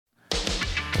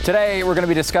Today, we're going to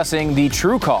be discussing the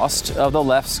true cost of the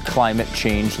left's climate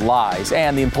change lies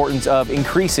and the importance of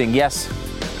increasing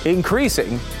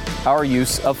our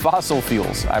use of fossil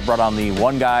fuels. I brought on the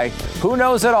one guy who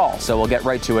knows it all, so we'll get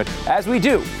right to it as we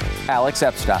do. Alex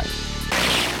Epstein.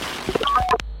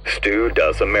 Stu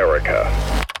Does America.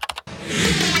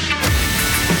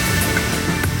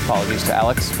 Apologies to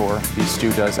Alex for the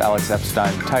Stu Does Alex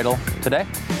Epstein title today.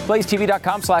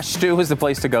 BlazeTV.com/Stu is the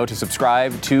place to go to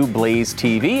subscribe to Blaze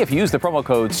TV. If you use the promo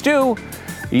code Stu,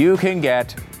 you can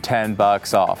get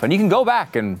 $10 off. And you can go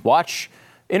back and watch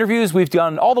interviews we've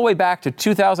done all the way back to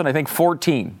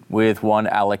 2014 with one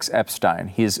Alex Epstein.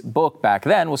 His book back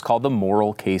then was called The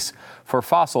Moral Case for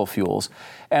Fossil Fuels.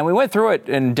 And we went through it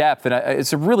in depth, and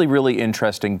it's a really, really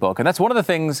interesting book. And that's one of the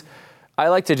things I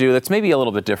like to do that's maybe a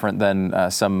little bit different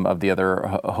than some of the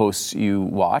other hosts you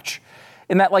watch.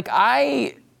 In that, like,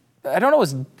 I don't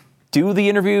always do the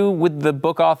interview with the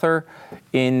book author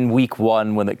in week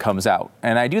one when it comes out.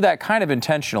 And I do that kind of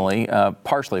intentionally,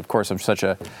 partially, of course, I'm such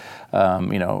a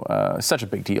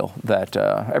big deal that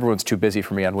everyone's too busy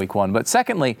for me on week one. But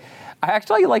secondly, I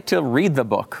actually like to read the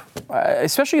book,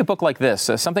 especially a book like this,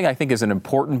 something I think is an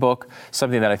important book,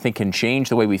 something that I think can change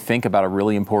the way we think about a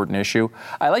really important issue.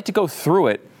 I like to go through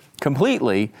it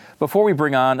completely before we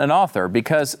bring on an author,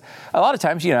 because a lot of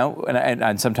times,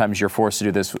 and sometimes you're forced to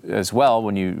do this as well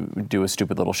when you do a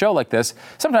stupid little show like this.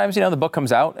 Sometimes, the book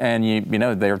comes out and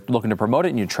they're looking to promote it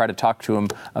and you try to talk to them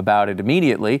about it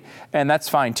immediately, and that's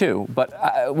fine too.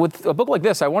 But with a book like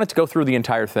this, I wanted to go through the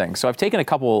entire thing. So I've taken a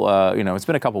couple, it's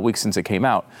been a couple weeks since it came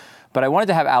out, but I wanted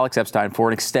to have Alex Epstein for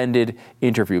an extended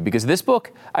interview because this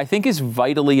book, I think, is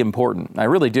vitally important. I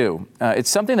really do.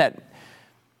 It's something that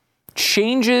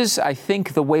changes, I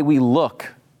think, the way we look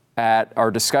at our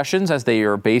discussions as they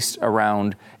are based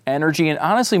around energy and,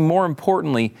 honestly, more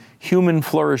importantly, human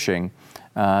flourishing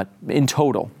in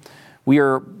total. We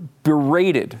are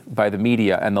berated by the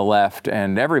media and the left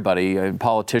and everybody,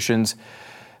 politicians,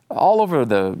 all over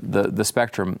the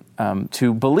spectrum,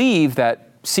 to believe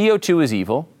that CO2 is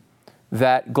evil,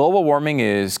 that global warming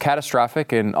is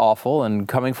catastrophic and awful and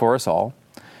coming for us all,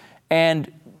 and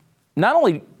not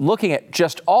only looking at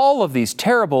just all of these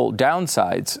terrible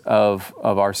downsides of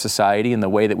our society and the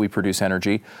way that we produce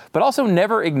energy, but also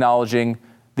never acknowledging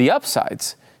the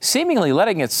upsides, seemingly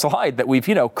letting it slide that we've,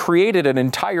 created an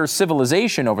entire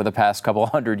civilization over the past couple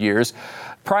hundred years,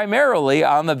 primarily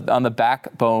on the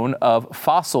backbone of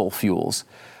fossil fuels.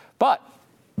 But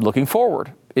looking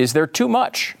forward, is there too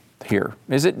much here?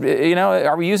 Is it,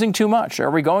 are we using too much? Are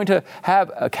we going to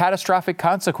have catastrophic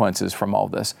consequences from all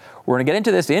this? We're going to get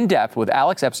into this in depth with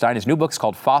Alex Epstein. His new book is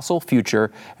called Fossil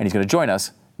Future, and he's going to join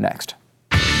us next.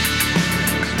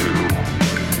 Stu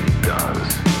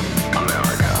Does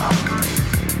America.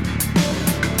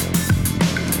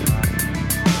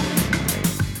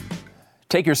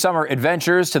 Take your summer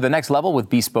adventures to the next level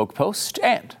with Bespoke Post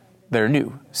and their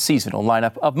new seasonal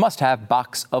lineup of must-have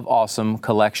Box of Awesome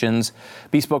collections.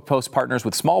 Bespoke Post partners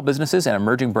with small businesses and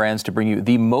emerging brands to bring you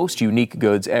the most unique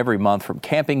goods every month, from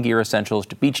camping gear essentials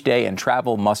to beach day and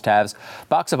travel must-haves.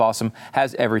 Box of Awesome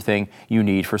has everything you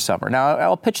need for summer. Now,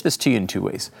 I'll pitch this to you in two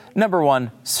ways. Number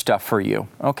one, stuff for you,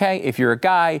 okay? If you're a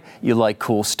guy, you like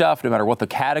cool stuff, no matter what the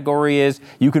category is,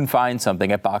 you can find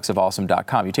something at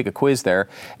boxofawesome.com. You take a quiz there,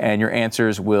 and your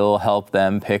answers will help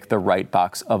them pick the right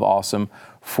Box of Awesome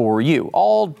for you.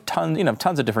 All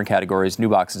tons of different categories, new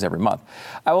boxes every month.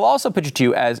 I will also pitch it to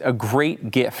you as a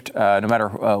great gift, no matter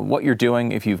what you're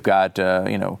doing. If you've got,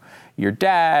 your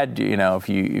dad,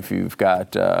 if you've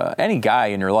got any guy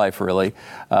in your life really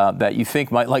that you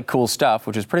think might like cool stuff,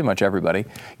 which is pretty much everybody,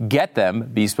 get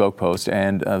them Bespoke Post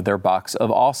and their Box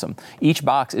of Awesome. Each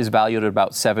box is valued at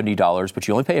about $70, but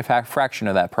you only pay a fraction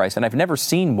of that price. And I've never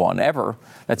seen one ever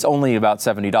that's only about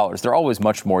 $70. They're always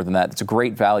much more than that. It's a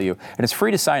great value, and it's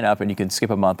free to sign up, and you can skip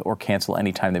a month or cancel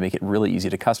anytime. They make it really easy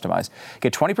to customize.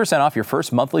 Get 20% off your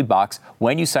first monthly box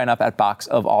when you sign up at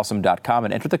boxofawesome.com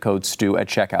and enter the code STU at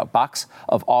checkout.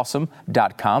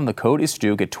 Boxofawesome.com. The code is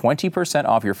STU. Get 20%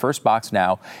 off your first box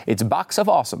now. It's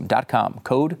boxofawesome.com.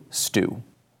 Code STU.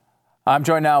 I'm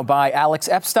joined now by Alex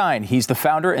Epstein. He's the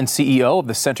founder and CEO of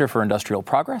the Center for Industrial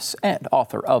Progress and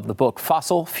author of the book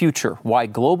Fossil Future: Why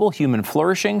Global Human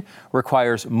Flourishing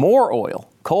Requires More Oil,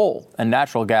 Coal, and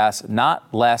Natural Gas,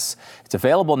 Not Less. It's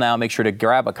available now. Make sure to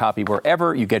grab a copy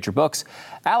wherever you get your books.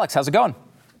 Alex, how's it going?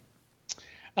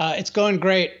 It's going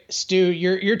great. Stu,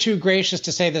 you're too gracious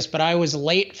to say this, but I was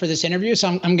late for this interview, so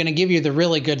I'm going to give you the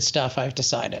really good stuff I've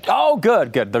decided. Oh,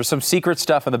 good. There's some secret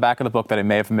stuff in the back of the book that I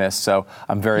may have missed, so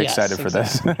I'm very excited for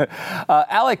this.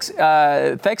 Alex,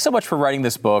 thanks so much for writing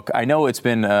this book. I know it's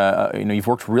been, you've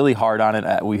worked really hard on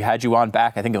it. We had you on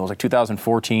back, I think it was like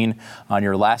 2014 on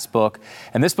your last book.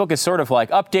 And this book is sort of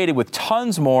like updated with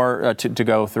tons more to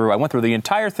go through. I went through the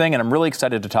entire thing, and I'm really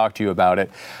excited to talk to you about it.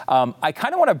 I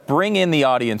kind of want to bring in the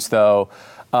audience, though,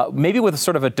 maybe with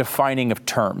sort of a defining of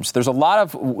terms. There's a lot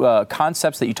of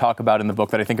concepts that you talk about in the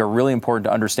book that I think are really important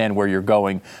to understand where you're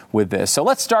going with this. So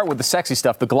let's start with the sexy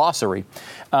stuff, the glossary,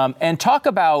 and talk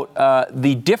about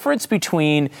the difference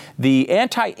between the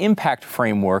anti-impact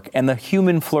framework and the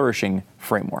human flourishing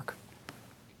framework.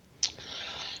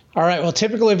 All right. Well,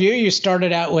 typical of you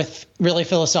started out with really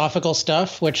philosophical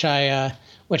stuff, which I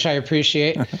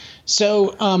appreciate.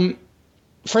 So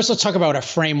first, let's talk about what a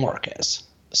framework is.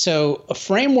 So a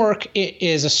framework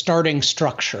is a starting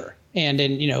structure. And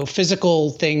in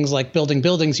physical things like building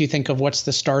buildings, you think of what's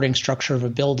the starting structure of a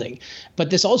building. But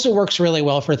this also works really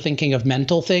well for thinking of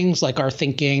mental things like our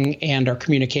thinking and our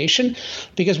communication,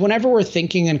 because whenever we're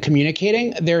thinking and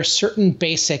communicating, there are certain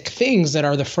basic things that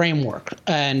are the framework.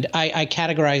 And I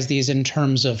categorize these in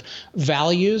terms of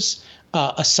values,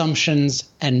 assumptions,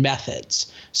 and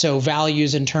methods. So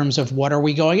values in terms of what are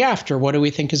we going after? What do we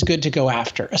think is good to go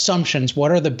after? Assumptions,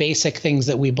 what are the basic things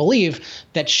that we believe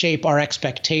that shape our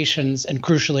expectations and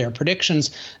crucially our predictions?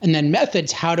 And then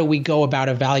methods, how do we go about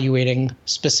evaluating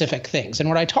specific things? And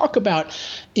what I talk about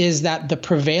is that the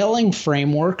prevailing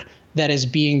framework that is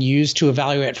being used to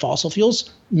evaluate fossil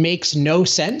fuels makes no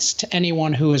sense to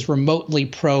anyone who is remotely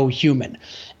pro-human.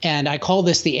 And I call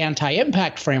this the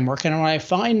anti-impact framework. And what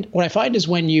I find is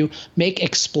when you make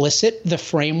explicit the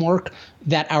framework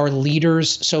that our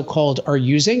leaders, so-called, are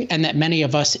using and that many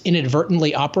of us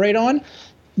inadvertently operate on,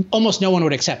 almost no one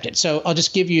would accept it. So I'll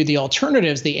just give you the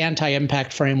alternatives, the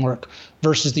anti-impact framework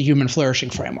versus the human flourishing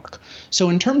framework. So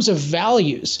in terms of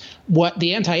values, what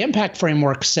the anti-impact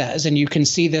framework says, and you can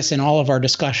see this in all of our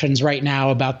discussions right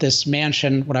now about this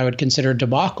mansion, what I would consider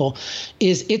debacle,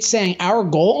 is it's saying our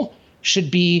goal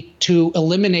should be to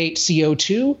eliminate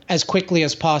CO2 as quickly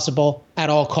as possible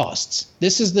at all costs.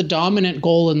 This is the dominant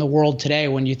goal in the world today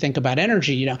when you think about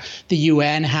energy. The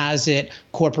UN has it,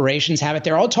 corporations have it.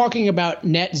 They're all talking about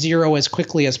net zero as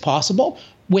quickly as possible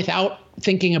without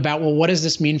thinking about, well, what does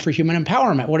this mean for human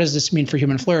empowerment? What does this mean for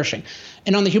human flourishing?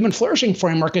 And on the human flourishing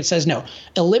framework, it says, no,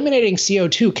 eliminating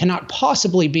CO2 cannot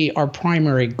possibly be our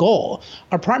primary goal.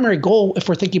 Our primary goal, if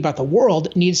we're thinking about the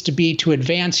world, needs to be to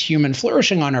advance human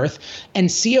flourishing on Earth. And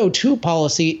CO2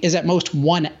 policy is at most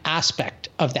one aspect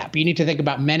of that. But you need to think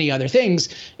about many other things,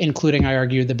 including, I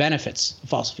argue, the benefits of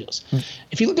fossil fuels.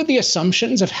 If you look at the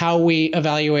assumptions of how we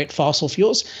evaluate fossil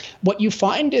fuels, what you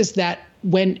find is that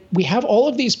when we have all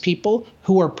of these people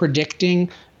who are predicting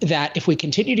that if we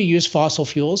continue to use fossil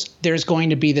fuels, there's going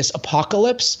to be this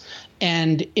apocalypse.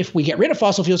 And if we get rid of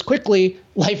fossil fuels quickly,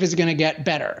 life is going to get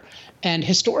better. And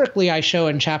historically, I show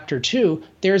in chapter 2,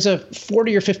 there's a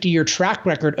 40 or 50 year track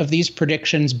record of these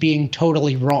predictions being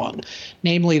totally wrong.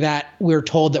 Namely that we're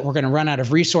told that we're going to run out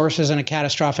of resources in a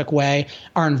catastrophic way.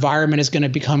 Our environment is going to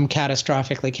become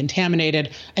catastrophically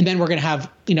contaminated. And then we're going to have,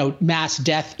 mass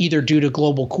death either due to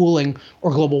global cooling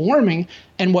or global warming.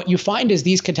 And what you find is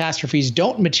these catastrophes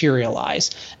don't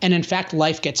materialize. And in fact,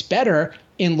 life gets better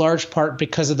in large part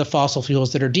because of the fossil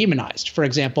fuels that are demonized. For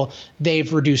example,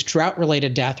 they've reduced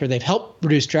drought-related death, or they've helped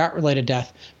reduce drought-related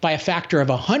death by a factor of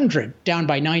 100, down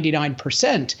by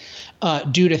 99%,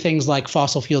 due to things like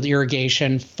fossil fuel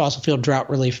irrigation, fossil fuel drought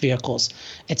relief vehicles,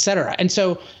 et cetera. And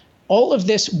so all of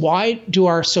this, why do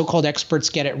our so-called experts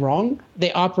get it wrong?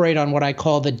 They operate on what I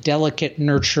call the delicate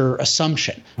nurture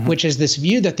assumption, which is this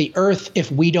view that the Earth,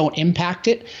 if we don't impact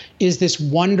it, is this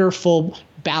wonderful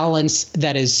balance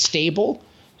that is stable,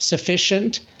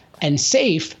 sufficient, and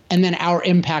safe, and then our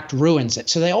impact ruins it.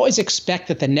 So they always expect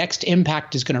that the next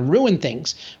impact is going to ruin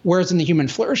things, whereas in the human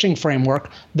flourishing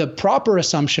framework, the proper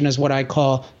assumption is what I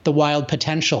call the wild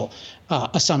potential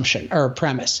assumption or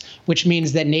premise, which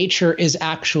means that nature is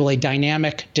actually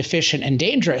dynamic, deficient, and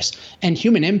dangerous, and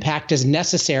human impact is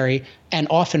necessary and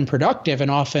often productive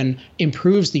and often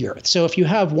improves the Earth. So if you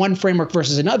have one framework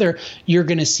versus another, you're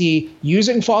going to see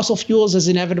using fossil fuels as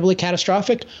inevitably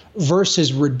catastrophic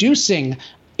versus reducing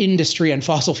industry and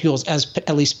fossil fuels as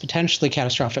at least potentially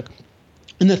catastrophic.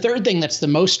 And the third thing that's the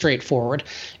most straightforward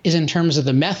is in terms of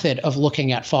the method of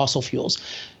looking at fossil fuels.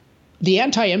 The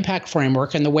anti-impact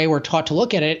framework and the way we're taught to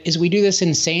look at it is we do this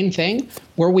insane thing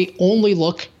where we only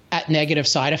look at negative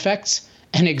side effects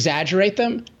and exaggerate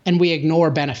them, and we ignore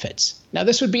benefits. Now,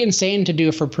 this would be insane to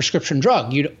do for a prescription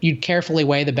drug. You'd carefully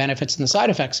weigh the benefits and the side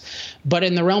effects. But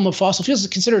in the realm of fossil fuels,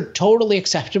 it's considered totally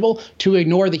acceptable to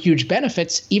ignore the huge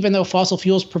benefits, even though fossil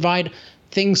fuels provide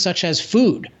things such as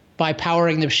food by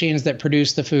powering the machines that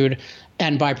produce the food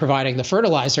and by providing the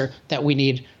fertilizer that we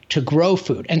need to grow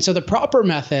food. And so the proper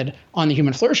method on the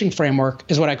human flourishing framework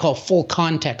is what I call full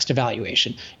context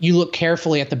evaluation. You look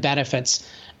carefully at the benefits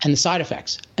and the side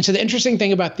effects. And so the interesting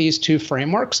thing about these two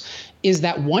frameworks is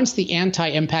that once the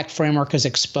anti-impact framework is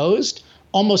exposed,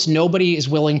 almost nobody is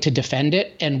willing to defend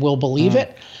it and will believe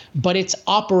it, but it's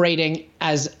operating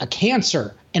as a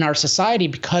cancer in our society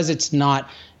because it's not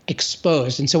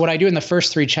exposed. And so what I do in the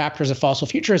first 3 chapters of Fossil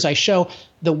Future is I show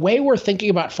the way we're thinking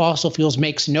about fossil fuels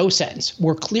makes no sense.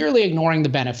 We're clearly ignoring the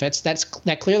benefits.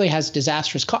 That clearly has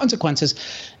disastrous consequences.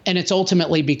 And it's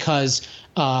ultimately because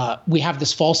we have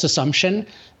this false assumption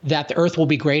that the Earth will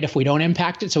be great if we don't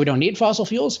impact it, so we don't need fossil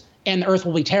fuels, and the Earth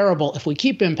will be terrible if we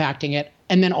keep impacting it.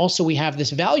 And then also we have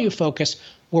this value focus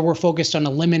where we're focused on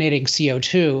eliminating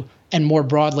CO2 and more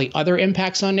broadly other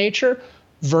impacts on nature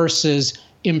versus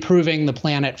improving the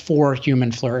planet for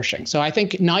human flourishing. So I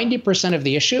think 90% of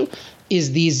the issue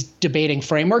is these debating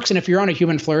frameworks. And if you're on a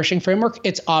human flourishing framework,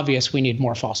 it's obvious we need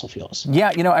more fossil fuels.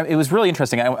 Yeah, it was really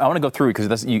interesting. I want to go through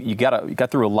because you got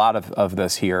through a lot of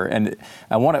this here, and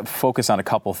I want to focus on a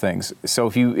couple things.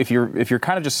 So if you're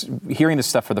kind of just hearing this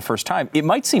stuff for the first time, it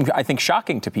might seem, I think,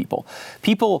 shocking to people.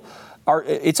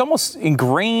 It's almost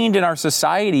ingrained in our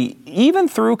society, even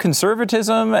through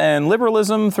conservatism and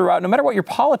liberalism throughout, no matter what your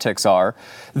politics are,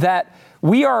 that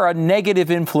we are a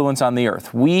negative influence on the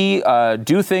Earth. We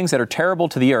do things that are terrible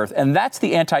to the Earth, and that's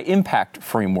the anti-impact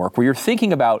framework, where you're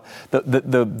thinking about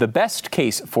the best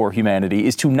case for humanity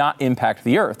is to not impact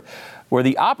the Earth. Where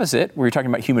the opposite, where you're talking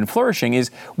about human flourishing,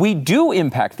 is we do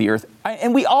impact the Earth.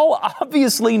 And we all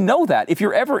obviously know that. If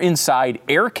you're ever inside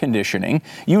air conditioning,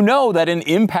 you know that an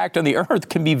impact on the Earth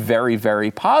can be very,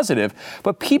 very positive.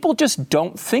 But people just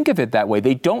don't think of it that way.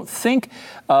 They don't think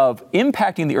of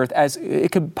impacting the Earth as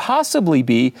it could possibly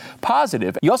be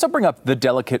positive. You also bring up the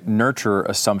delicate nurture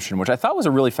assumption, which I thought was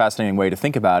a really fascinating way to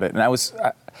think about it. And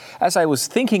as I was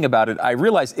thinking about it, I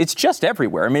realized it's just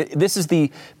everywhere. I mean, this is the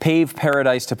paved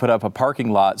paradise to put up a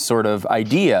parking lot sort of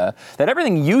idea that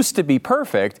everything used to be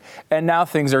perfect and now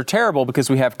things are terrible because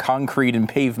we have concrete and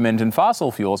pavement and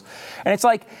fossil fuels. And it's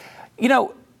like,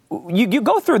 you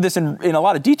go through this in a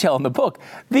lot of detail in the book.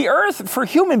 The Earth for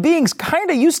human beings kind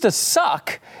of used to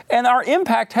suck, and our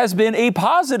impact has been a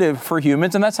positive for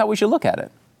humans, and that's how we should look at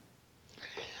it.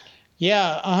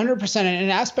 Yeah, 100%. And an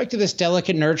aspect of this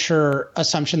delicate nurture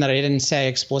assumption that I didn't say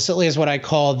explicitly is what I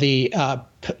call the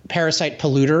parasite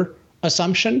polluter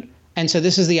assumption. And so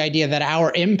this is the idea that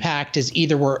our impact is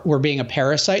either we're being a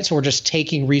parasite, so we're just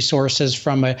taking resources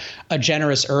from a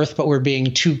generous Earth, but we're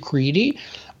being too greedy,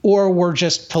 or we're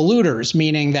just polluters,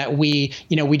 meaning that we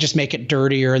just make it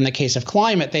dirtier. In the case of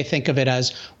climate, they think of it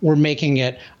as we're making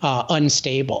it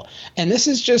unstable. And this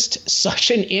is just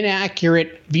such an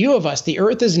inaccurate view of us. The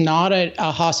Earth is not a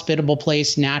hospitable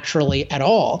place naturally at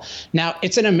all. Now,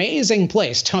 it's an amazing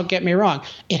place, don't get me wrong.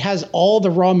 It has all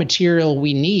the raw material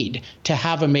we need to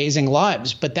have amazing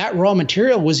lives, but that raw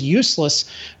material was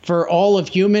useless for all of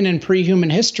human and pre-human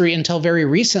history until very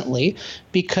recently,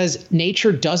 because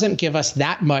nature doesn't give us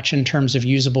that much in terms of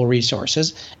usable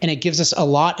resources, and it gives us a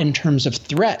lot in terms of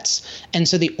threats. And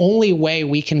so the only way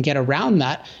we can get around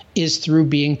that is through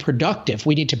being productive.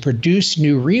 We need to produce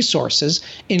new resources,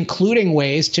 including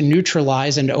ways to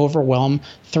neutralize and overwhelm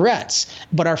threats.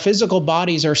 But our physical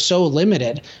bodies are so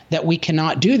limited that we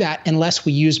cannot do that unless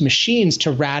we use machines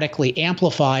to radically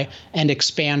amplify and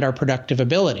expand our productive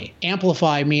ability.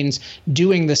 Amplify means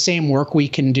doing the same work we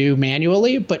can do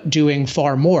manually, but doing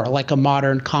far more, like a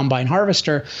modern combine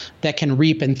harvester that can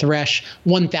reap and thresh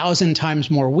 1,000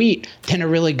 times more wheat than a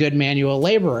really good manual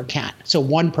laborer can. So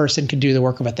one person can do the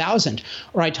work of 1,000.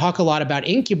 Or I talk a lot about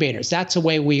incubators. That's a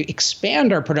way we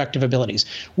expand our productive abilities.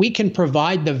 We can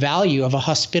provide the value of a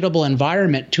hospitable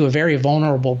environment to a very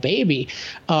vulnerable baby,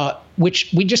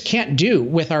 which we just can't do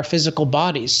with our physical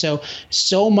bodies.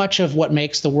 So much of what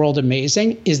makes the world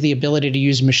amazing is the ability to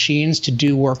use machines to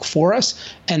do work for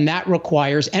us. And that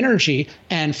requires energy.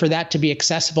 And for that to be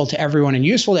accessible to everyone and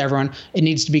useful to everyone, it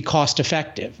needs to be cost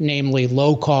effective, namely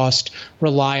low cost,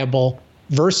 reliable,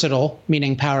 versatile,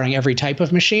 meaning powering every type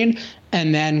of machine,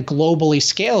 and then globally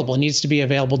scalable. It needs to be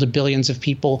available to billions of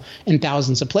people in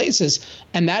thousands of places.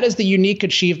 And that is the unique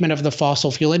achievement of the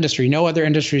fossil fuel industry. No other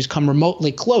industries come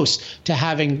remotely close to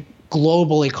having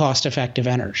globally cost-effective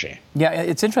energy. Yeah,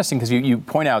 it's interesting because you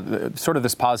point out sort of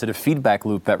this positive feedback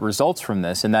loop that results from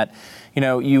this, and that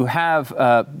You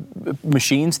have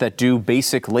machines that do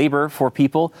basic labor for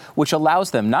people, which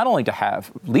allows them not only to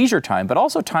have leisure time, but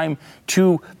also time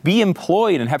to be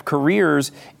employed and have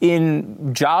careers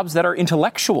in jobs that are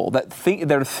intellectual,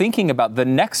 that are thinking about the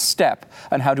next step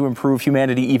on how to improve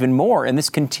humanity even more. And this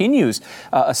continues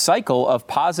a cycle of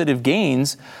positive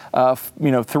gains,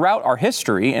 throughout our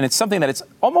history. And it's something that it's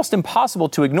almost impossible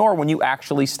to ignore when you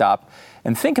actually stop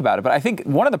and think about it. But I think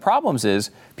one of the problems is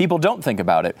people don't think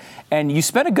about it. And you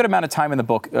spend a good amount of time in the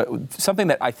book, something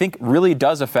that I think really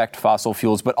does affect fossil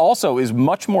fuels, but also is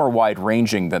much more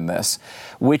wide-ranging than this,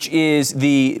 which is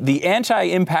the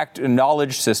anti-impact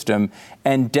knowledge system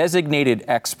and designated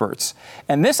experts.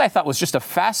 And this, I thought, was just a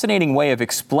fascinating way of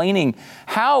explaining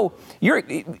how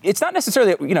it's not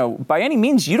necessarily, by any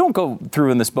means, you don't go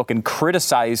through in this book and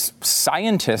criticize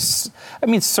scientists. I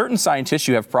mean, certain scientists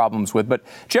you have problems with, but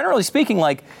generally speaking,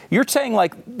 you're saying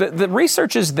the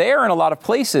research is there in a lot of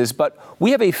places, but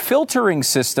we have a filtering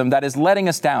system that is letting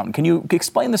us down. Can you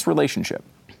explain this relationship?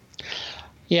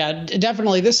 Yeah,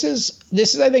 definitely. This is,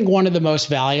 I think, one of the most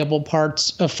valuable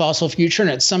parts of Fossil Future,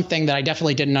 and it's something that I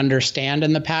definitely didn't understand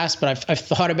in the past, but I've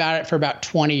thought about it for about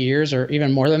 20 years or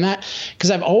even more than that,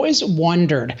 because I've always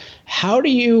wondered, how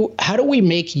do we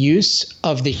make use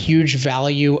of the huge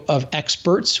value of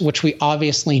experts, which we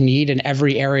obviously need in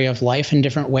every area of life in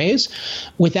different ways,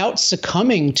 without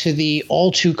succumbing to the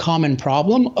all too common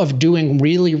problem of doing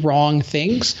really wrong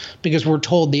things because we're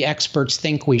told the experts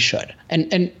think we should.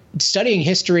 And studying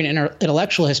history and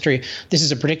intellectual history, this is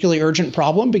a particularly urgent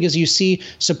problem because you see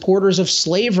supporters of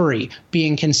slavery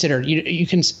being considered.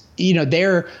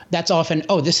 That's often,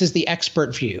 this is the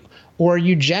expert view. Or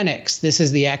eugenics, this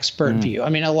is the expert view. I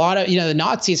mean, a lot of, the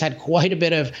Nazis had quite a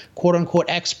bit of quote unquote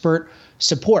expert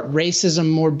support. Racism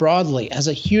more broadly has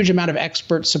a huge amount of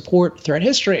expert support throughout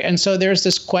history. And so there's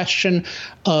this question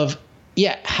of,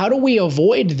 how do we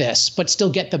avoid this but still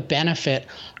get the benefit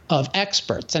of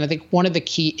experts? And I think one of the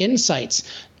key insights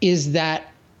is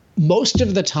that most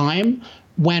of the time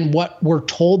when what we're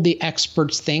told the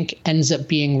experts think ends up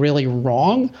being really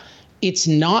wrong, it's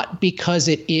not because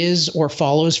it is or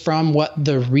follows from what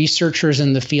the researchers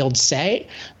in the field say,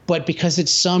 but because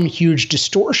it's some huge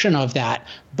distortion of that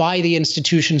by the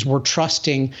institutions we're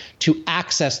trusting to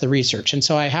access the research. And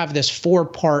so I have this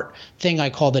 4-part thing I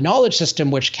call the knowledge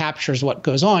system, which captures what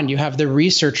goes on. You have the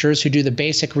researchers who do the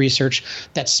basic research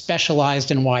that's specialized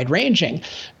and wide-ranging.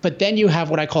 But then you have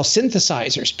what I call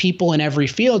synthesizers, people in every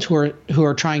field who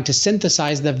are trying to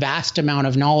synthesize the vast amount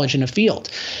of knowledge in a field.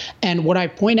 And what I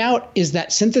point out is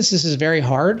that synthesis is very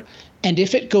hard. And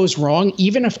if it goes wrong,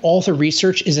 even if all the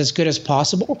research is as good as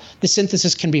possible, the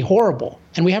synthesis can be horrible.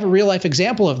 And we have a real life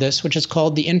example of this, which is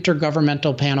called the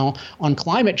Intergovernmental Panel on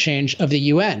Climate Change of the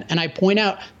UN. And I point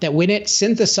out that when it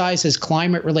synthesizes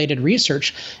climate related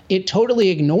research, it totally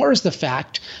ignores the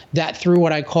fact that through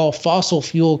what I call fossil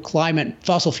fueled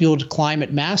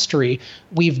climate mastery,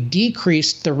 we've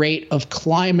decreased the rate of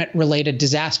climate related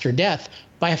disaster death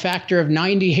by a factor of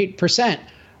 98%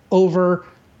 over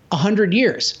 100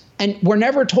 years. And we're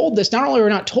never told this. Not only are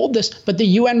we not told this, but the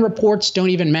UN reports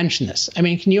don't even mention this. I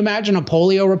mean, can you imagine a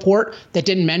polio report that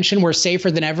didn't mention we're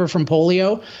safer than ever from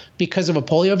polio because of a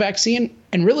polio vaccine?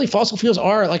 And really, fossil fuels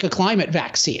are like a climate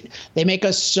vaccine. They make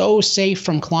us so safe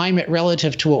from climate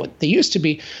relative to what they used to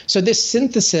be. So this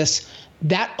synthesis,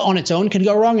 that on its own can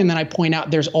go wrong. And then I point out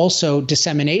there's also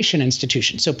dissemination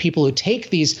institutions. So people who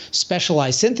take these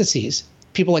specialized syntheses,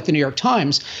 people like the New York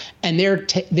Times, and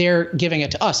they're giving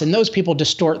it to us. And those people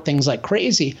distort things like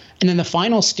crazy. And then the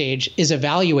final stage is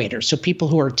evaluators. So people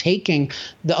who are taking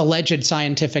the alleged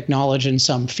scientific knowledge in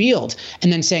some field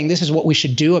and then saying, this is what we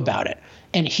should do about it.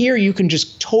 And here you can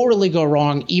just totally go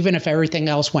wrong, even if everything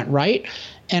else went right.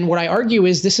 And what I argue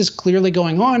is this is clearly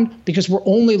going on because we're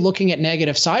only looking at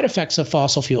negative side effects of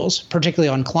fossil fuels, particularly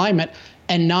on climate,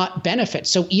 and not benefits.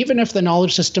 So even if the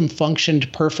knowledge system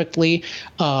functioned perfectly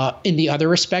in the other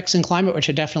respects in climate, which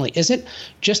it definitely isn't,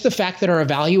 just the fact that our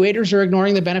evaluators are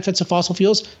ignoring the benefits of fossil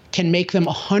fuels can make them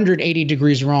 180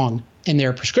 degrees wrong in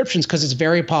their prescriptions, because it's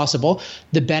very possible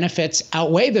the benefits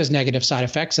outweigh those negative side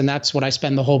effects. And that's what I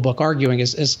spend the whole book arguing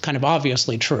is kind of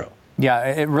obviously true. Yeah,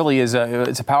 it really is.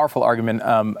 It's a powerful argument,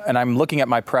 and I'm looking at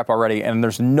my prep already, and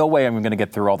there's no way I'm going to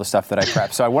get through all the stuff that I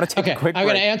prepped. So I want to take a quick break. I'm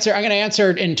going to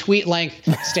answer in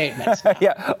tweet-length statements.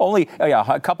 only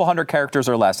a couple hundred characters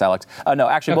or less, Alex. No,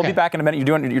 actually, We'll be back in a minute.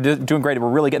 You're doing great. We're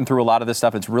really getting through a lot of this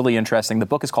stuff. It's really interesting. The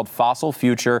book is called Fossil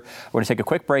Future. We're going to take a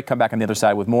quick break. Come back on the other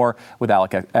side with more with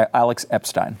Alex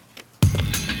Epstein.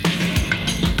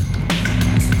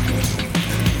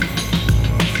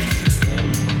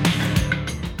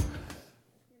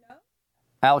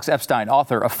 Alex Epstein,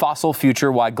 author of Fossil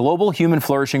Future, Why Global Human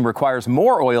Flourishing Requires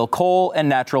More Oil, Coal, and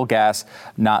Natural Gas,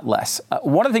 Not Less.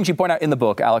 One of the things you point out in the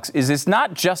book, Alex, is it's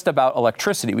not just about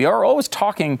electricity. We are always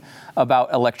talking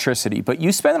about electricity, but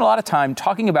you spend a lot of time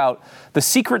talking about the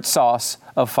secret sauce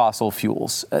of fossil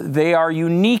fuels. They are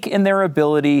unique in their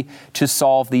ability to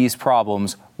solve these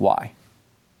problems. Why?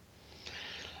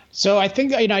 So I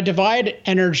think, I divide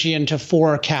energy into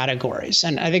 4 categories,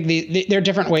 and I think there are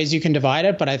different ways you can divide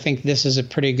it, but I think this is a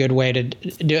pretty good way to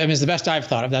do it. I mean, it's the best I've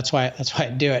thought of. That's why I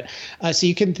do it. So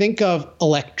you can think of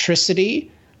electricity,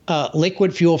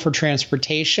 liquid fuel for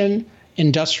transportation,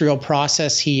 industrial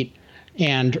process heat,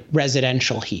 and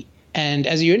residential heat. And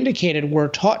as you indicated, we're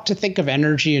taught to think of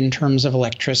energy in terms of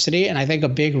electricity. And I think a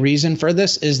big reason for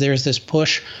this is there's this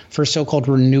push for so-called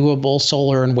renewable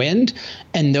solar and wind,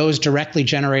 and those directly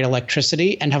generate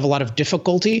electricity and have a lot of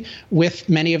difficulty with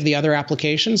many of the other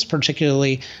applications,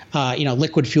 particularly,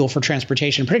 liquid fuel for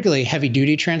transportation, particularly heavy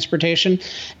duty transportation,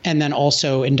 and then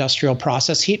also industrial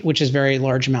process heat, which is very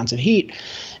large amounts of heat.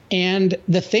 And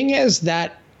the thing is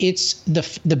that it's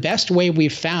the best way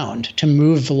we've found to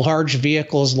move large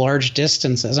vehicles, large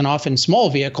distances, and often small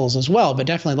vehicles as well, but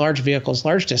definitely large vehicles,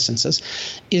 large distances,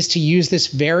 is to use this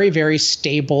very, very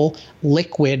stable,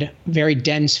 liquid, very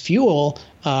dense fuel,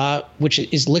 which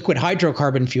is liquid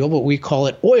hydrocarbon fuel, but we call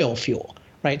it oil fuel,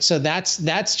 right? So that's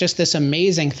just this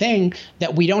amazing thing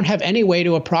that we don't have any way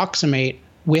to approximate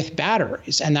with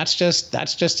batteries. And that's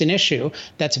just an issue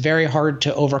that's very hard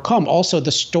to overcome. Also,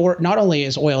 not only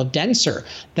is oil denser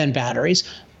than batteries,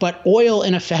 but oil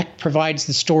in effect provides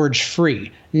the storage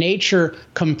free. Nature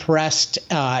compressed,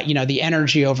 the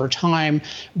energy over time.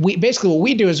 Basically what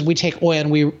we do is we take oil and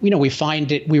we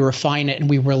find it, we refine it, and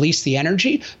we release the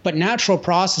energy. But natural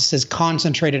processes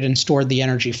concentrated and stored the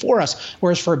energy for us.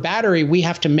 Whereas for a battery, we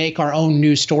have to make our own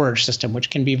new storage system, which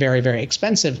can be very, very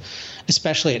expensive,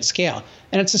 especially at scale.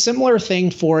 And it's a similar thing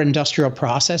for industrial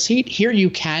process heat. Here you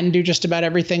can do just about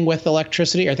everything with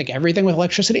electricity, or I think everything with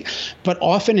electricity, but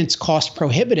often it's cost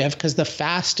prohibitive because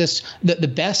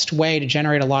the best way to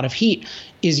generate a lot of heat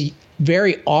is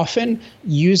very often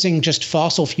using just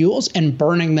fossil fuels and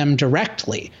burning them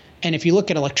directly. And if you look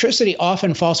at electricity,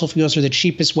 often fossil fuels are the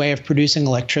cheapest way of producing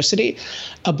electricity.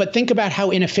 But think about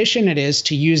how inefficient it is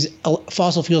to use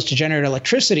fossil fuels to generate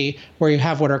electricity, where you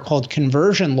have what are called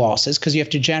conversion losses, because you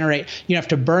have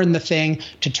to burn the thing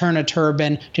to turn a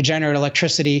turbine to generate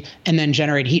electricity and then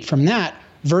generate heat from that,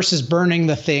 versus burning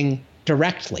the thing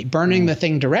directly. Burning the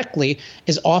thing directly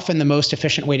is often the most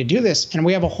efficient way to do this. And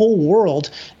we have a whole world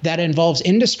that involves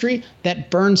industry that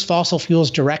burns fossil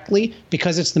fuels directly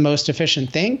because it's the most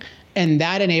efficient thing. And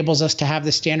that enables us to have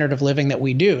the standard of living that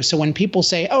we do. So when people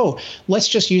say, oh, let's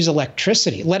just use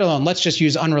electricity, let alone let's just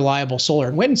use unreliable solar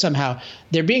and wind somehow,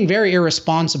 they're being very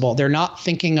irresponsible. They're not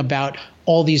thinking about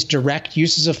all these direct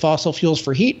uses of fossil fuels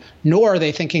for heat, nor are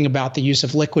they thinking about the use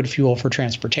of liquid fuel for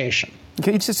transportation.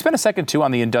 Can you just spend a second, too,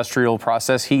 on the industrial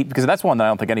process heat? Because that's one that I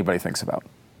don't think anybody thinks about.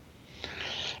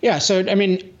 Yeah, so, I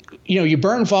mean, you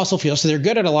burn fossil fuels, so they're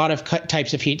good at a lot of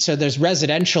types of heat. So there's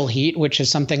residential heat, which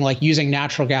is something like using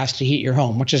natural gas to heat your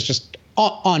home, which is just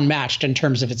unmatched in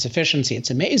terms of its efficiency. It's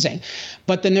amazing.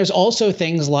 But then there's also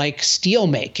things like steel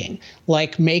making,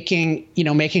 like making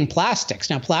plastics.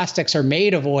 Now, plastics are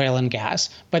made of oil and gas,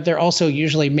 but they're also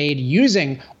usually made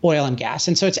using oil and gas.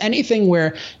 And so it's anything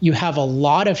where you have a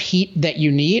lot of heat that you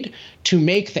need to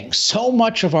make things. So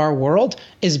much of our world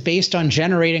is based on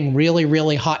generating really,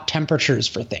 really hot temperatures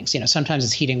for things. Sometimes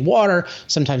it's heating water,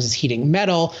 sometimes it's heating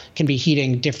metal, can be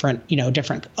heating different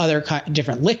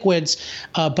liquids.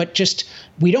 But just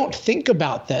we don't think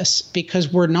about this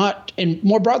because we're not, and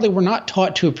more broadly, we're not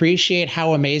taught to appreciate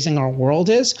how amazing our world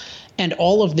is and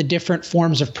all of the different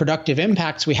forms of productive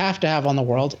impacts we have to have on the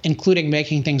world, including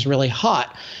making things really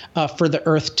hot for the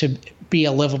Earth to be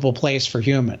a livable place for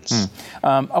humans.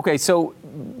 Okay, so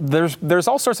there's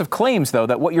all sorts of claims, though,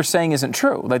 that what you're saying isn't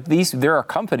true. Like there are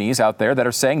companies out there that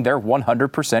are saying they're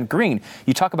 100% green.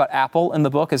 You talk about Apple in the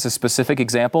book as a specific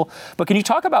example, but can you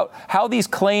talk about how these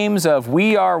claims of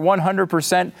we are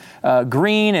 100%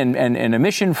 green and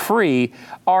emission-free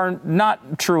are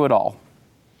not true at all?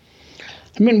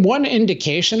 I mean, one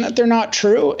indication that they're not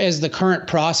true is the current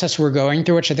process we're going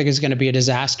through, which I think is going to be a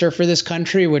disaster for this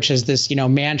country, which is this,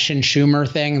 Manchin-Schumer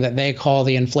thing that they call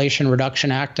the Inflation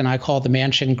Reduction Act, and I call the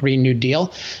Manchin Green New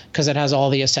Deal, because it has all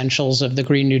the essentials of the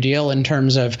Green New Deal in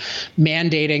terms of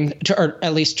mandating, or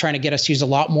at least trying to get us to use a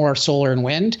lot more solar and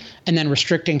wind, and then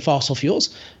restricting fossil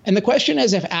fuels. And the question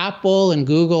is, if Apple and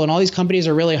Google and all these companies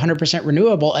are really 100%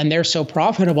 renewable and they're so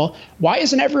profitable, why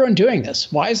isn't everyone doing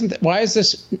this? Why is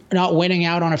this not winning hang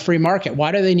out on a free market?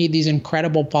 Why do they need these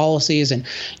incredible policies and,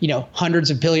 hundreds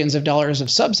of billions of dollars of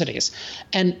subsidies?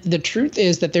 And the truth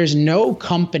is that there's no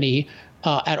company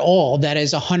at all that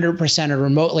is 100% or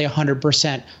remotely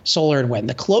 100% solar and wind.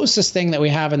 The closest thing that we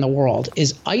have in the world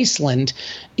is Iceland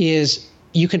is,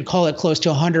 you could call it close to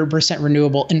 100%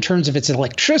 renewable in terms of its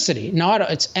electricity, not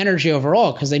its energy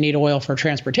overall, because they need oil for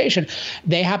transportation.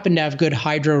 They happen to have good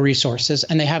hydro resources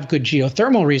and they have good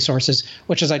geothermal resources,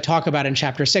 which, as I talk about in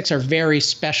chapter 6, are very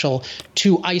special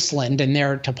to Iceland and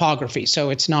their topography. So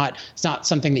it's not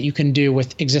something that you can do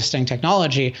with existing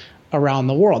technology around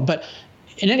the world. But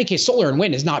in any case, solar and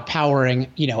wind is not powering,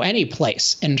 any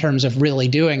place in terms of really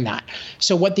doing that.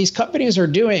 So what these companies are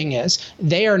doing is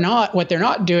they're not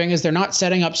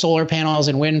setting up solar panels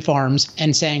and wind farms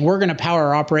and saying, we're going to power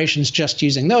our operations just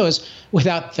using those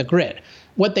without the grid.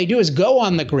 What they do is go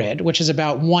on the grid, which is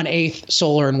about 1/8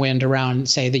 solar and wind around,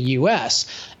 say, the US.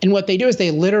 And what they do is they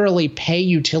literally pay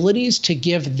utilities to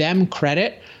give them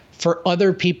credit for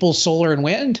other people's solar and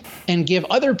wind and give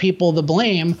other people the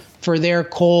blame for their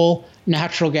coal,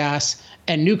 natural gas,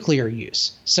 and nuclear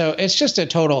use. So it's just a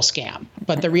total scam.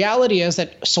 But the reality is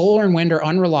that solar and wind are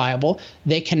unreliable.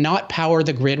 They cannot power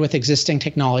the grid with existing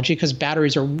technology because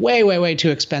batteries are way, way, way too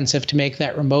expensive to make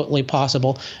that remotely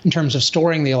possible in terms of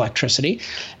storing the electricity.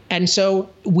 And so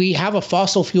we have a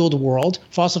fossil-fueled world.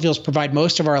 Fossil fuels provide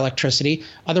most of our electricity.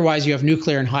 Otherwise, you have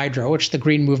nuclear and hydro, which the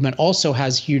green movement also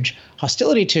has huge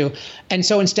hostility to. And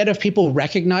so instead of people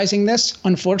recognizing this,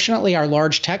 unfortunately, our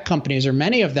large tech companies, or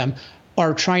many of them,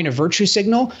 are trying to virtue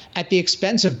signal at the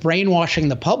expense of brainwashing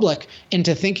the public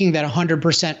into thinking that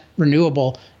 100%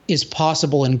 renewable is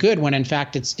possible and good, when in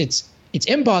fact it's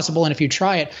impossible, and if you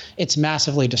try it, it's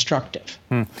massively destructive.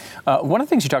 One of the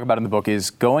things you talk about in the book is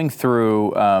going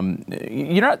through,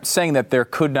 you're not saying that there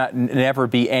could never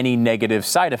be any negative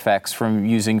side effects from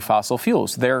using fossil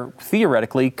fuels. There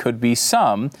theoretically could be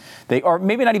some. They are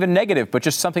maybe not even negative, but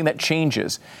just something that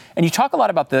changes. And you talk a lot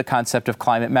about the concept of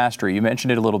climate mastery. You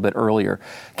mentioned it a little bit earlier.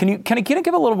 Can you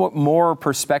give a little bit more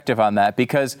perspective on that?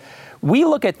 Because we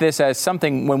look at this as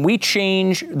something, when we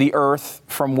change the Earth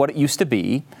from what it used to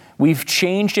be, we've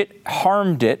changed it,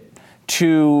 harmed it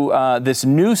to this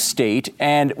new state,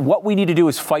 and what we need to do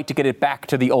is fight to get it back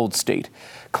to the old state.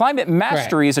 Climate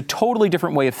mastery is a totally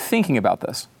different way of thinking about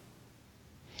this.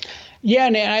 Yeah,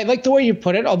 and I like the way you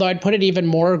put it, although I'd put it even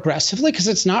more aggressively, because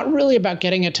it's not really about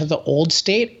getting it to the old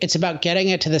state. It's about getting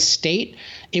it to the state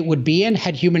it would be in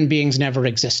had human beings never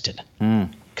existed.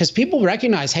 Because people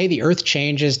recognize, hey, the Earth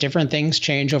changes, different things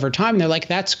change over time. They're like,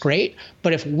 that's great,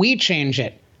 but if we change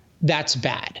it, that's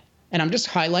bad. And I'm just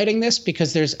highlighting this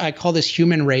because I call this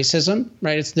human racism,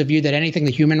 right? It's the view that anything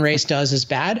the human race does is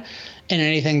bad and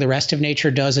anything the rest of nature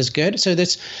does is good. So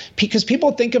that's because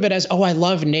people think of it as, oh, I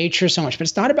love nature so much, but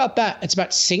it's not about that. It's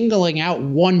about singling out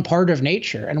one part of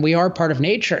nature, and we are part of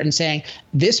nature, and saying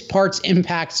this part's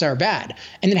impacts are bad.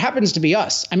 And it happens to be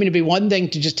us. I mean, it'd be one thing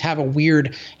to just have a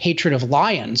weird hatred of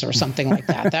lions or something like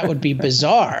that. That would be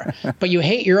bizarre. But you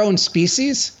hate your own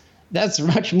species? That's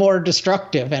much more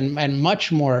destructive and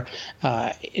much more,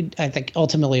 I think,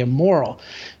 ultimately immoral.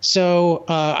 So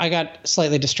I got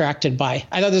slightly distracted by.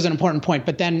 I thought this was an important point,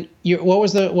 but then what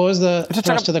was the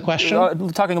thrust of the question?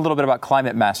 Talking a little bit about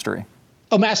climate mastery.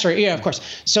 Oh, mastery, yeah, of course.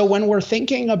 So when we're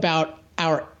thinking about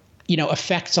our,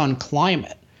 effects on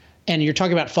climate, and you're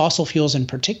talking about fossil fuels in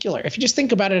particular, if you just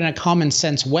think about it in a common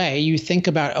sense way, you think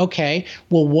about, okay,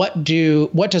 well, what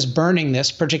does burning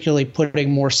this, particularly putting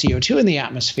more CO2 in the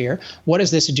atmosphere, what does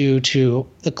this do to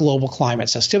the global climate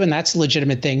system? And that's a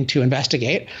legitimate thing to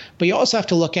investigate. But you also have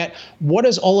to look at, what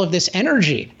is all of this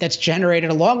energy that's generated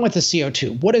along with the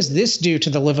CO2? What does this do to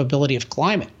the livability of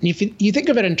climate? And if you think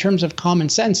of it in terms of common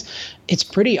sense, it's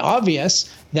pretty obvious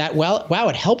that,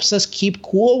 it helps us keep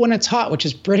cool when it's hot, which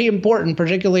is pretty important,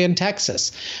 particularly in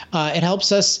Texas. It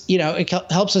helps us, it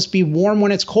helps us be warm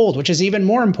when it's cold, which is even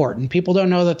more important. People don't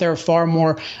know that there are far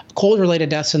more cold-related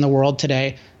deaths in the world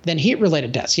today than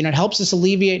heat-related deaths. It helps us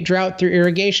alleviate drought through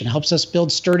irrigation, helps us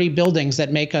build sturdy buildings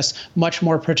that make us much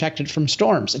more protected from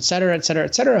storms, et cetera, et cetera,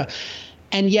 et cetera.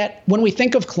 And yet, when we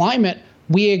think of climate,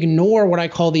 we ignore what I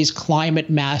call these climate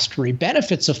mastery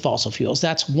benefits of fossil fuels.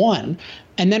 That's one.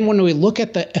 And then when we look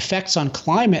at the effects on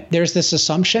climate, there's this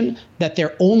assumption that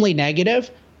they're only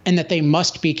negative and that they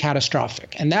must be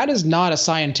catastrophic. And that is not a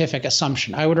scientific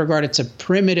assumption. I would regard it's a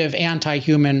primitive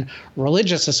anti-human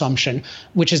religious assumption,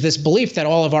 which is this belief that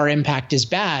all of our impact is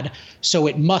bad, so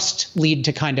it must lead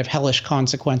to kind of hellish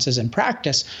consequences in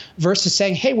practice, versus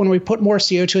saying, hey, when we put more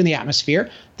CO2 in the atmosphere,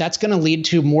 that's going to lead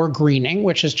to more greening,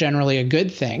 which is generally a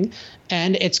good thing,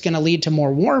 and it's going to lead to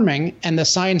more warming. And the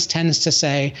science tends to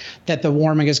say that the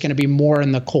warming is going to be more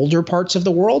in the colder parts of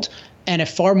the world. And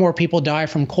if far more people die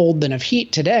from cold than of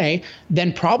heat today,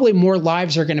 then probably more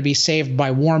lives are going to be saved by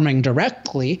warming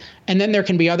directly. And then there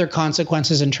can be other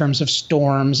consequences in terms of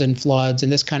storms and floods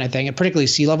and this kind of thing. And particularly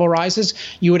sea level rises,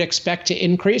 you would expect to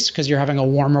increase because you're having a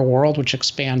warmer world, which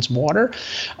expands water.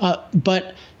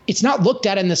 But it's not looked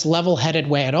at in this level-headed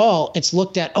way at all. It's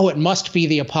looked at, it must be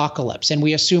the apocalypse. And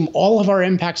we assume all of our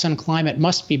impacts on climate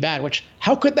must be bad, which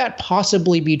how could that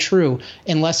possibly be true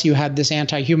unless you had this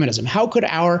anti-humanism? How could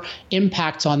our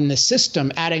impacts on the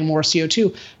system, adding more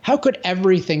CO2, how could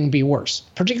everything be worse?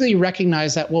 Particularly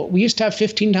recognize that, we used to have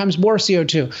 15 times more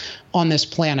CO2 on this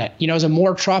planet. It was a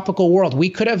more tropical world. We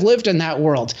could have lived in that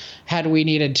world had we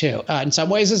needed to. In some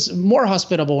ways, it's more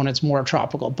hospitable when it's more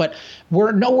tropical, but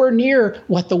we're nowhere near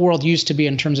what the world used to be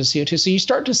in terms of CO2. So you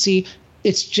start to see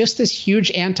it's just this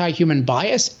huge anti-human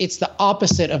bias. It's the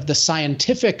opposite of the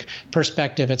scientific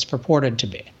perspective it's purported to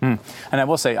be. And I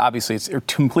will say, obviously, it's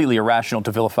completely irrational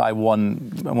to vilify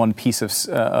one piece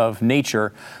of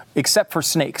nature, except for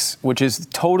snakes, which is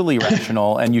totally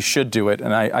rational, and you should do it,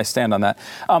 and I stand on that.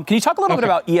 Can you talk a little bit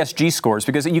about ESG scores?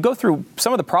 Because you go through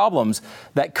some of the problems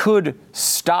that could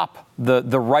stop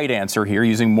the right answer here,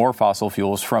 using more fossil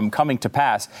fuels, from coming to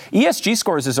pass. ESG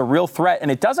scores is a real threat, and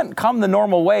it doesn't come the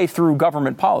normal way through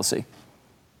government policy.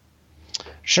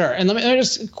 Sure. And let me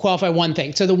just qualify one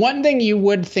thing. So the one thing you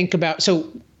would think about,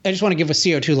 I just want to give with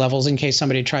CO2 levels in case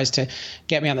somebody tries to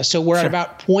get me on this. So we're at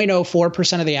about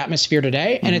 0.04% of the atmosphere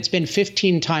today, and it's been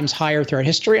 15 times higher throughout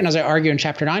history. And as I argue in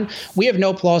Chapter 9, we have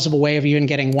no plausible way of even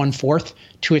getting 1/4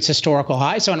 to its historical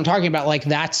high. So when I'm talking about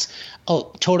that's a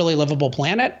totally livable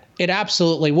planet, it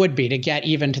absolutely would be to get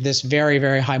even to this very,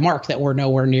 very high mark that we're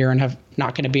nowhere near and have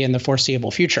not going to be in the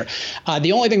foreseeable future.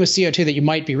 The only thing with CO2 that you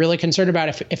might be really concerned about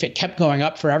if it kept going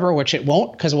up forever, which it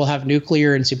won't, because we'll have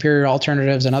nuclear and superior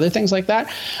alternatives and other things like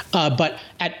that. But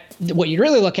at what you'd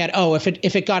really look at,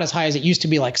 if it got as high as it used to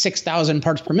be, like 6,000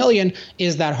 parts per million,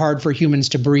 is that hard for humans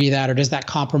to breathe at, or does that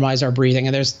compromise our breathing?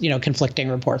 And there's conflicting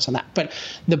reports on that. But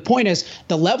the point is,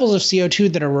 the levels of CO2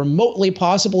 that are remotely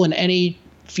possible in any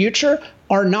future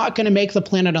are not going to make the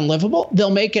planet unlivable. They'll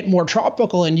make it more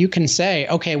tropical, and you can say,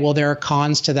 okay, well, there are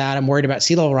cons to that. I'm worried about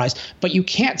sea level rise, but you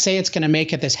can't say it's going to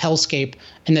make it this hellscape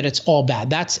and that it's all bad.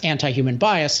 That's anti-human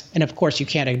bias, and of course, you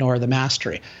can't ignore the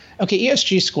mastery. Okay,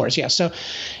 ESG scores, yeah. So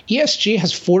ESG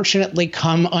has fortunately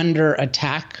come under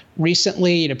attack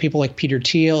recently. People like Peter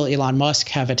Thiel, Elon Musk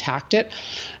have attacked it.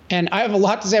 And I have a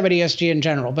lot to say about ESG in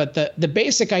general, but the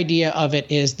basic idea of it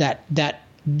is that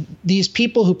these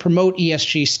people who promote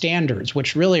ESG standards,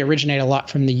 which really originate a lot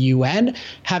from the UN,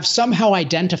 have somehow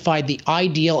identified the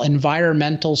ideal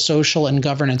environmental, social, and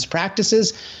governance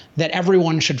practices that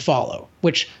everyone should follow,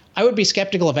 which I would be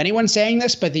skeptical of anyone saying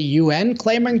this, but the UN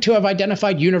claiming to have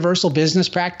identified universal business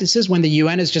practices when the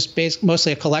UN is just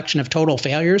mostly a collection of total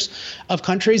failures of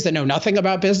countries that know nothing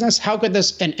about business. How could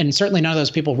this, and certainly none of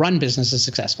those people run businesses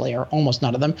successfully, or almost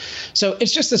none of them. So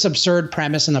it's just this absurd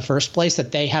premise in the first place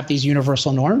that they have these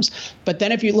universal norms. But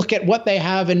then if you look at what they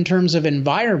have in terms of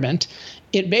environment,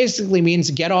 it basically means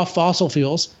get off fossil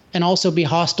fuels and also be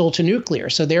hostile to nuclear.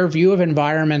 So their view of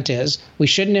environment is we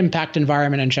shouldn't impact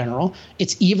environment in general.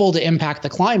 It's evil to impact the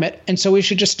climate. And so we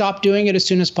should just stop doing it as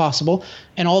soon as possible.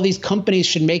 And all these companies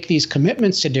should make these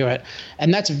commitments to do it.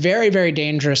 And that's very, very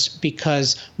dangerous,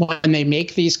 because when they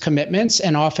make these commitments,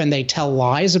 and often they tell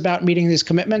lies about meeting these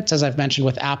commitments, as I've mentioned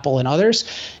with Apple and others,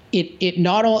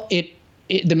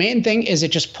 the main thing is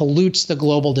it just pollutes the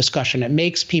global discussion. It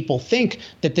makes people think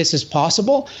that this is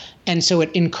possible. And so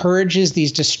it encourages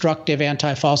these destructive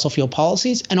anti-fossil fuel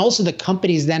policies. And also the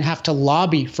companies then have to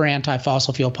lobby for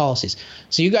anti-fossil fuel policies.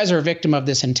 So you guys are a victim of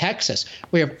this in Texas.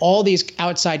 We have all these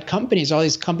outside companies, all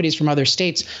these companies from other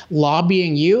states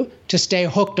lobbying you to stay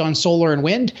hooked on solar and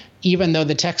wind, even though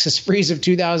the Texas freeze of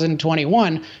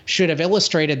 2021 should have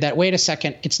illustrated that, wait a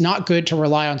second, it's not good to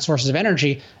rely on sources of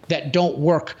energy that don't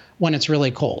work when it's really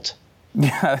cold.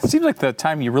 Yeah, it seems like the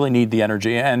time you really need the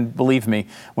energy. And believe me,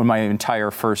 when my entire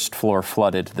first floor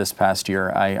flooded this past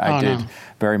year, I did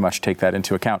very much take that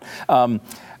into account.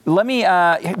 Let me.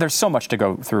 There's so much to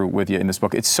go through with you in this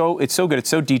book. It's so good. It's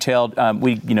so detailed.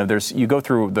 You go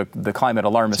through the climate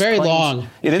alarmist. It's very claims. long.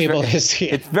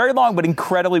 It's very long, but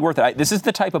incredibly worth it. This is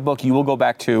the type of book you will go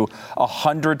back to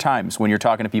 100 times when you're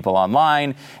talking to people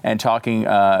online and talking,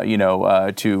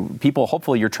 to people.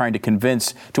 Hopefully, you're trying to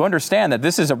convince to understand that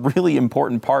this is a really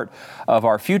important part of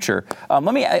our future.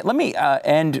 Let me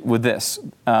end with this.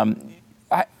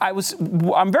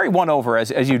 I'm very won over,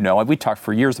 as you know, we talked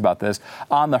for years about this,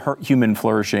 on the human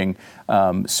flourishing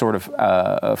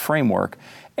framework.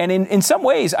 And in some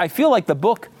ways, I feel like the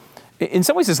book, in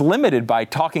some ways, is limited by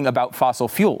talking about fossil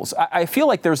fuels. I feel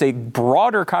like there's a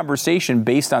broader conversation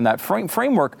based on that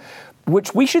framework,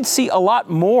 which we should see a lot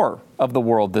more of the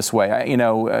world this way.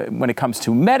 When it comes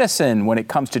to medicine, when it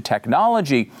comes to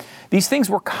technology, these things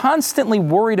we're constantly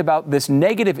worried about this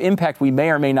negative impact we may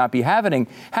or may not be having,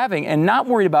 and not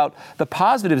worried about the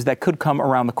positives that could come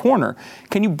around the corner.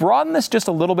 Can you broaden this just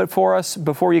a little bit for us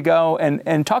before you go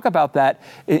and talk about that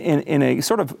in a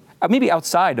sort of maybe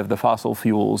outside of the fossil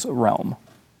fuels realm?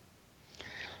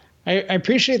 I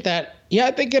appreciate that. Yeah,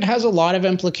 I think it has a lot of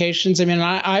implications. I mean,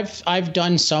 I've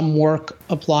done some work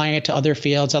applying it to other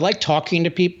fields. I like talking to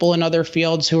people in other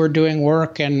fields who are doing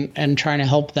work and trying to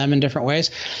help them in different ways.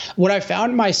 What I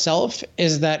found myself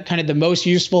is that kind of the most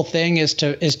useful thing is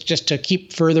just to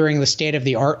keep furthering the state of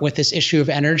the art with this issue of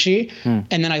energy. And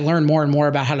then I learn more and more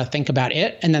about how to think about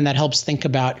it. And then that helps think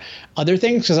about other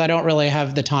things, because I don't really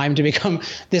have the time to become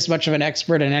this much of an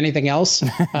expert in anything else,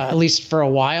 at least for a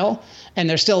while. And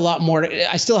there's still a lot more.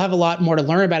 I still have a lot more to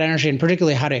learn about energy, and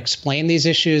particularly how to explain these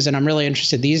issues. And I'm really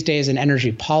interested these days in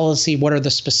energy policy. What are the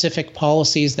specific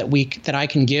policies that I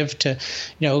can give to,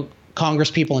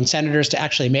 Congress people and senators to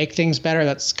actually make things better?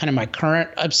 That's kind of my current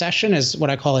obsession, is what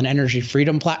I call an energy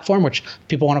freedom platform, which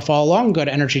people want to follow along, go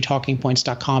to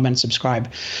energytalkingpoints.com and subscribe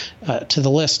to the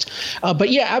list.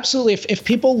 But yeah, absolutely. If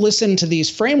people listen to these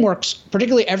frameworks,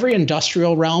 particularly every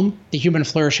industrial realm, the human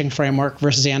flourishing framework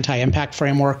versus anti-impact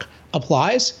framework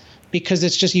applies, because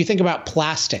it's just, you think about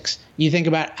plastics, you think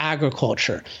about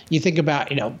agriculture, you think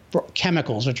about,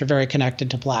 chemicals, which are very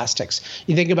connected to plastics,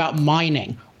 you think about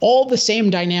mining. All the same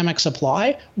dynamics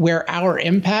apply, where our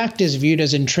impact is viewed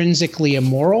as intrinsically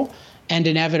immoral and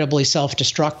inevitably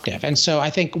self-destructive. And so I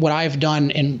think what I've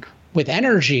done with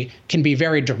energy can be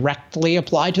very directly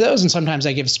applied to those. And sometimes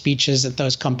I give speeches at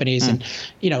those companies and,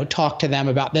 talk to them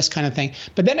about this kind of thing.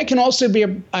 But then it can also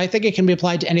I think it can be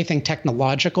applied to anything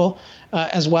technological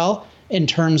as well, in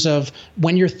terms of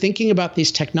when you're thinking about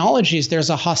these technologies, there's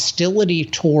a hostility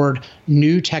toward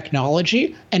new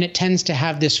technology, and it tends to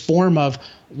have this form of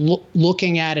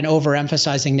looking at and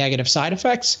overemphasizing negative side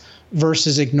effects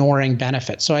versus ignoring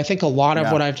benefits. So I think a lot of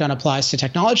what I've done applies to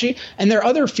technology, and there are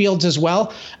other fields as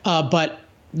well, but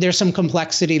there's some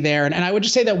complexity there. And I would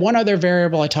just say that one other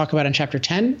variable I talk about in chapter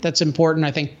 10 that's important,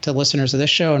 I think, to listeners of this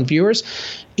show and viewers,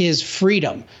 is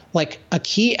freedom. Like, a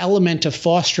key element of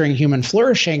fostering human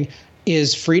flourishing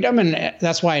is freedom. And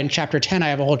that's why in chapter 10, I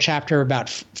have a whole chapter about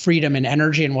freedom and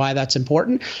energy and why that's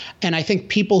important. And I think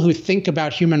people who think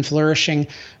about human flourishing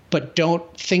but don't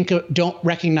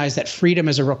recognize that freedom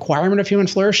is a requirement of human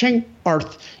flourishing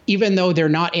even though they're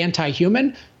not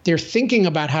anti-human, they're thinking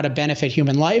about how to benefit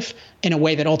human life in a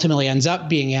way that ultimately ends up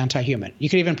being anti-human. You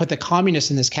could even put the communists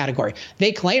in this category.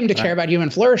 They claim to care about human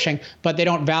flourishing, but they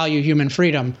don't value human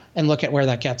freedom, and look at where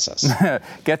that gets us.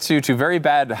 Gets you to very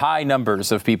bad high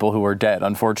numbers of people who are dead,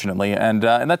 unfortunately. And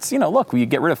that's, look, you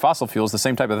get rid of fossil fuels, the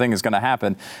same type of thing is going to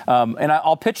happen. And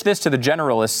I'll pitch this to the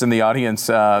generalists in the audience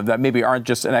that maybe aren't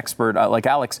just an expert like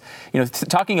Alex,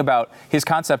 talking about his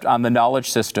concept on the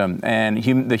knowledge system and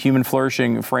the human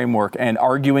flourishing framework and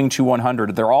arguing to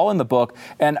 100. They're all in the book,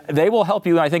 and they will help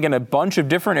you, I think, in a bunch of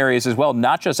different areas as well,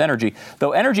 not just energy.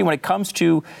 Though energy, when it comes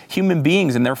to human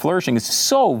beings and their flourishing, is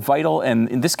so vital, and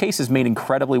in this case is made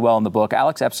incredibly well in the book.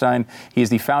 Alex Epstein, he is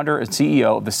the founder and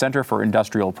CEO of the Center for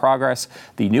Industrial Progress.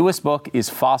 The newest book is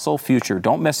Fossil Future.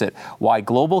 Don't miss it. Why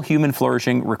Global Human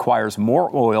Flourishing Requires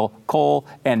More Oil, Coal,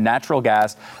 and Natural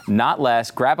Gas, not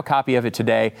less. Grab a copy of it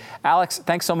today. Alex,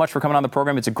 thanks so much for coming on the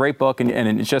program. It's a great book, and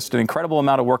it's just an incredible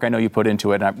amount of work I know you put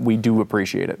into it, and we do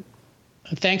appreciate it.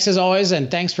 Thanks as always, and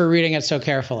thanks for reading it so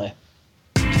carefully.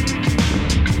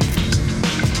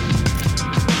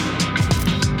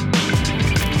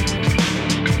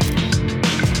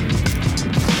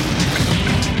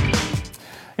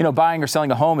 Buying or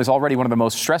selling a home is already one of the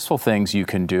most stressful things you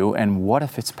can do, and what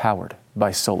if it's powered? by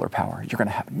solar power. You're going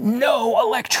to have no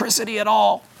electricity at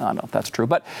all. I don't know if that's true,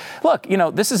 but look,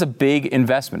 this is a big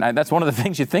investment. That's one of the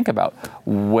things you think about.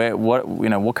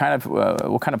 What kind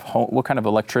of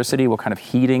electricity, what kind of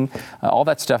heating, all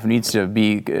that stuff needs to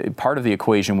be part of the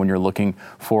equation when you're looking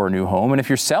for a new home. And if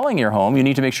you're selling your home, you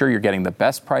need to make sure you're getting the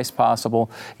best price possible.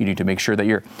 You need to make sure that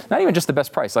you're not even just the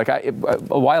best price. Like a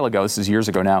while ago, this is years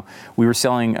ago now, we were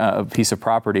selling a piece of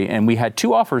property and we had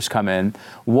 2 offers come in.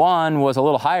 One was a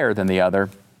little higher than the other.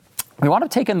 We wound up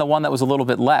taking the one that was a little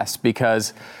bit less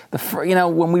because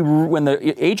when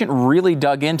the agent really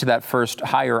dug into that first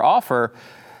higher offer,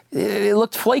 it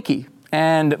looked flaky.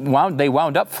 And they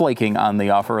wound up flaking on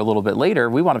the offer a little bit later.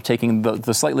 We wound up taking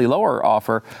the slightly lower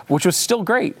offer, which was still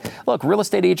great. Look,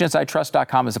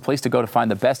 realestateagentsitrust.com is a place to go to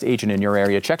find the best agent in your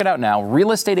area. Check it out now,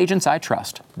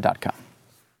 realestateagentsitrust.com.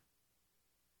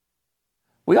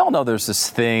 We all know there's this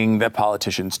thing that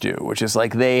politicians do, which is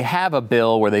like they have a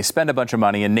bill where they spend a bunch of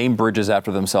money and name bridges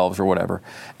after themselves or whatever.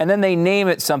 And then they name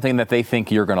it something that they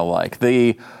think you're going to like.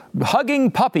 The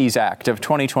Hugging Puppies Act of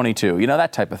 2022,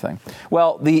 that type of thing.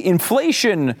 Well, the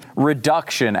Inflation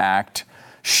Reduction Act,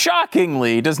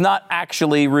 shockingly, does not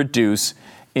actually reduce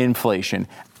inflation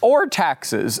or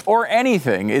taxes or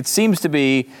anything. It seems to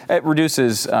be, it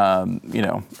reduces,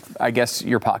 I guess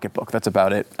your pocketbook. That's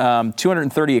about it.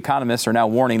 230 economists are now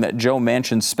warning that Joe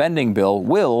Manchin's spending bill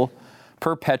will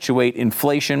perpetuate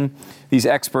inflation. These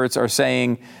experts are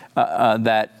saying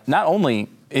that not only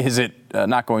is it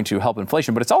not going to help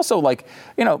inflation, but it's also like,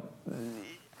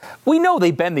 we know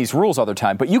they bend these rules all the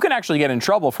time, but you can actually get in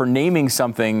trouble for naming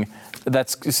something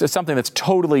that's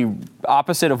totally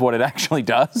opposite of what it actually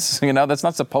does. That's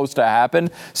not supposed to happen.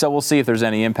 So we'll see if there's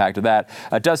any impact of that.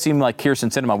 It does seem like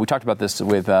Kyrsten Sinema, we talked about this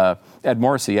with Ed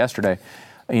Morrissey yesterday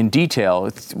in detail.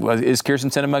 Is Kyrsten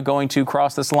Sinema going to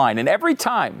cross this line? And every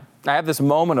time I have this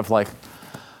moment of like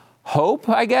hope,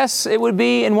 I guess it would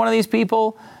be in one of these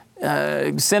people,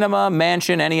 Sinema,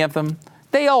 Manchin, any of them.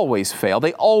 They always fail.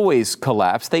 They always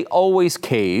collapse. They always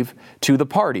cave to the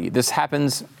party. This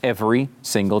happens every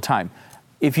single time.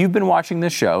 If you've been watching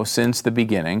this show since the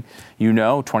beginning,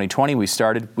 2020 we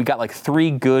got like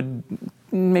 3 good,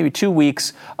 maybe 2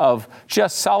 weeks of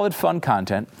just solid fun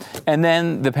content. And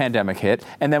then the pandemic hit.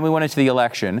 And then we went into the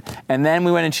election. And then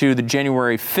we went into the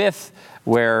January 5th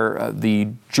where the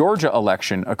Georgia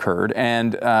election occurred,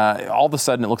 and all of a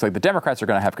sudden it looks like the Democrats are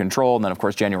going to have control, and then, of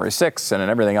course, January 6th, and then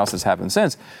everything else has happened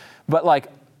since. But like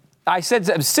I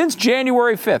said, since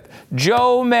January 5th,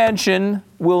 Joe Manchin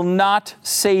will not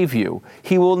save you.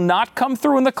 He will not come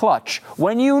through in the clutch.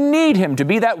 When you need him to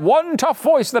be that one tough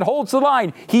voice that holds the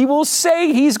line, he will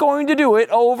say he's going to do it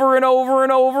over and over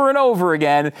and over and over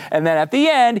again. And then at the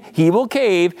end, he will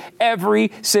cave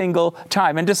every single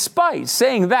time. And despite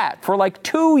saying that for like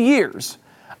 2 years,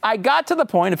 I got to the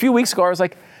point a few weeks ago, I was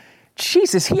like,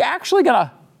 Jesus,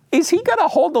 is he going to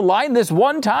hold the line this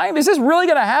one time? Is this really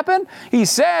going to happen? He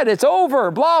said it's over,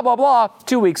 blah, blah, blah.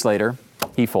 2 weeks later,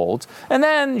 he folds. And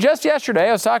then just yesterday,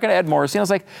 I was talking to Ed Morrissey, and I was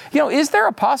like, is there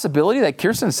a possibility that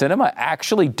Kyrsten Sinema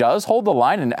actually does hold the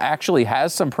line and actually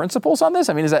has some principles on this?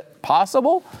 I mean, is that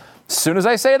possible? As soon as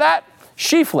I say that,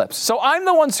 she flips. So I'm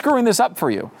the one screwing this up for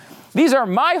you. These are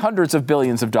my hundreds of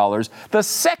billions of dollars. The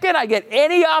second I get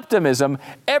any optimism,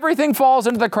 everything falls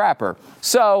into the crapper.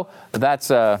 So that's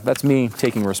me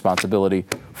taking responsibility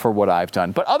for what I've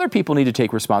done. But other people need to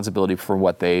take responsibility for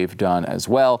what they've done as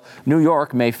well. New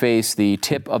York may face the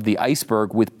tip of the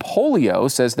iceberg with polio,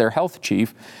 says their health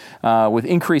chief. With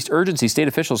increased urgency, state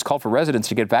officials called for residents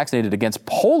to get vaccinated against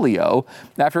polio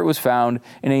after it was found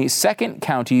in a second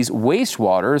county's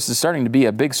wastewater. This is starting to be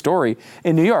a big story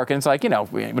in New York. And it's like, what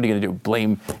are you going to do?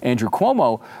 Blame Andrew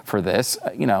Cuomo for this?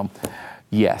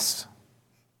 Yes.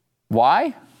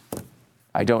 Why?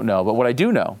 I don't know. But what I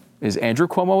do know is Andrew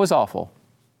Cuomo is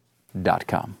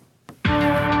awful.com.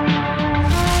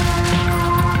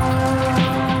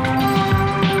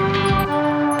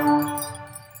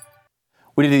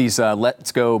 We did these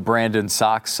Let's Go Brandon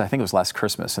socks, I think it was last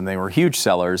Christmas, and they were huge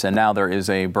sellers. And now there is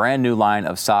a brand new line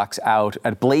of socks out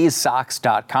at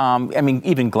blazesocks.com. I mean,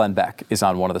 even Glenn Beck is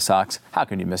on one of the socks. How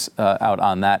can you miss out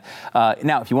on that?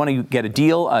 Now, if you want to get a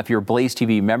deal, if you're a Blaze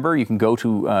TV member, you can go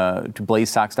to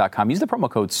blazesocks.com. Use the promo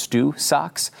code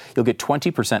STUSOCKS. You'll get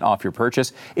 20% off your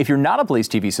purchase. If you're not a Blaze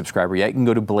TV subscriber yet, you can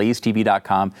go to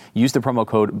blazetv.com, use the promo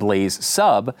code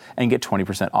BlazeSub, and get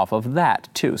 20% off of that,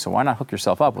 too. So why not hook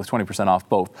yourself up with 20% off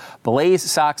both?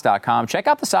 blazesocks.com. Check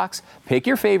out the socks. Pick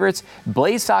your favorites.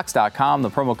 blazesocks.com. The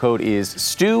promo code is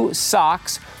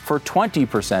STUSOCKS for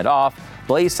 20% off.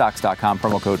 blazesocks.com.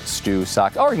 Promo code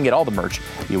STUSOCKS. Or you can get all the merch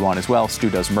you want as well.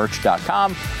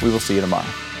 StuDoesMerch.com. We will see you tomorrow.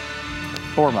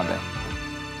 Or Monday.